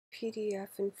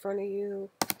PDF in front of you,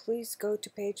 please go to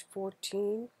page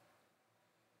 14.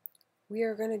 We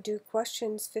are going to do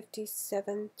questions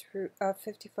 55 through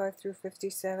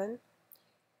 57.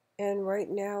 And right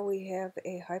now we have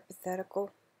a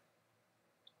hypothetical.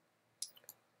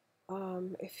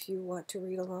 If you want to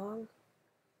read along,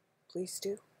 please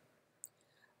do.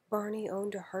 Barney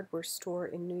owned a hardware store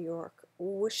in New York.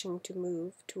 Wishing to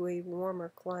move to a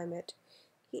warmer climate,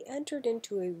 he entered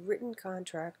into a written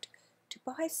contract to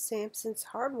buy Sampson's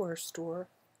hardware store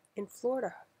in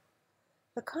Florida.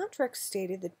 The contract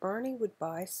stated that Barney would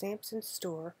buy Sampson's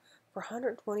store for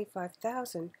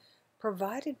 $125,000,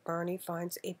 provided Barney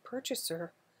finds a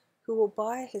purchaser who will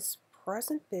buy his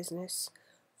present business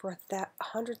for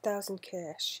 $100,000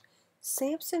 cash.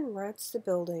 Sampson rents the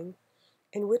building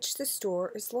in which the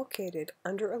store is located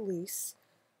under a lease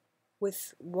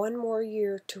with 1 more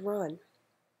year to run.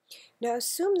 Now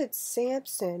assume that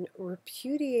Sampson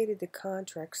repudiated the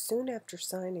contract soon after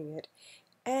signing it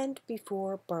and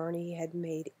before Barney had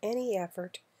made any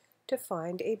effort to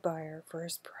find a buyer for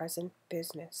his present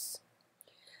business.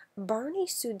 Barney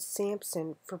sued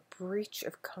Sampson for breach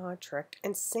of contract,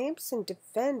 and Sampson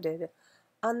defended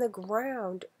on the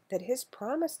ground that his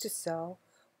promise to sell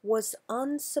was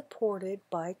unsupported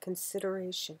by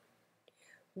consideration.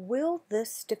 Will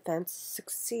this defense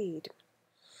succeed?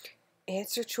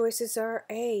 Answer choices are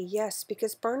A, yes,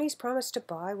 because Barney's promise to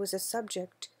buy was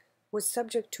subject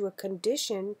to a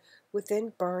condition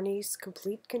within Barney's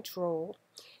complete control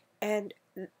and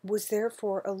was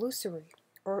therefore illusory.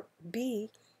 Or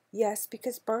B, yes,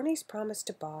 because Barney's promise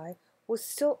to buy was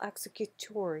still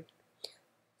executory.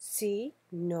 C,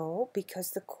 no,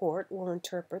 because the court will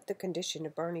interpret the condition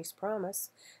of Barney's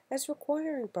promise as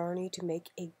requiring Barney to make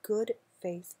a good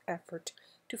faith effort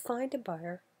to find a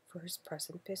buyer for his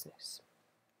present business.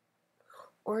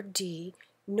 Or D,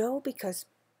 no, because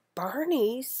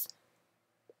Barney's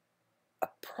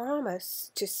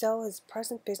promise to sell his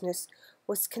present business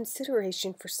was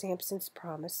consideration for Sampson's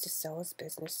promise to sell his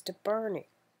business to Barney.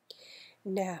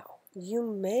 Now, you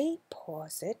may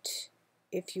pause it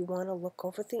if you want to look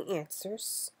over the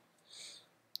answers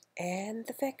and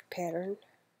the fact pattern,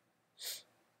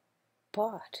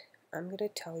 but I'm going to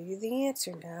tell you the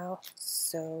answer now,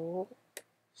 so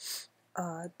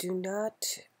do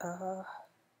not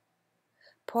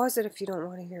pause it if you don't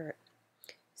want to hear it.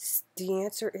 The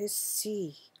answer is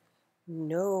C.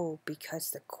 No, because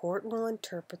the court will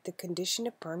interpret the condition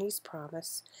of Barney's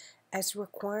promise as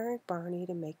requiring Barney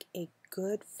to make a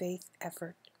good faith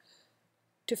effort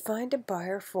to find a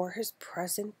buyer for his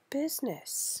present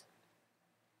business.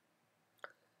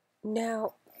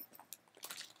 Now,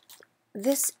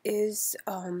 this is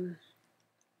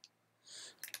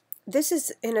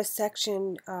in a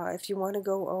section, if you want to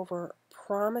go over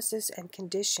promises and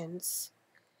conditions.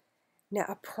 Now,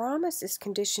 a promise is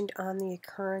conditioned on the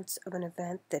occurrence of an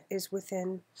event that is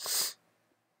within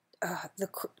the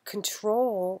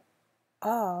control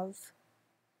of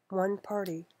one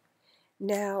party.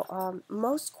 Now,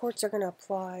 most courts are going to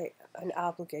apply an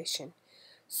obligation.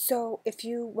 So if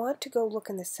you want to go look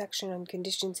in the section on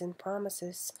conditions and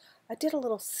promises, I did a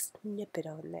little snippet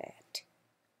on that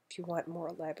if you want more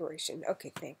elaboration.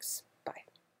 Okay, thanks.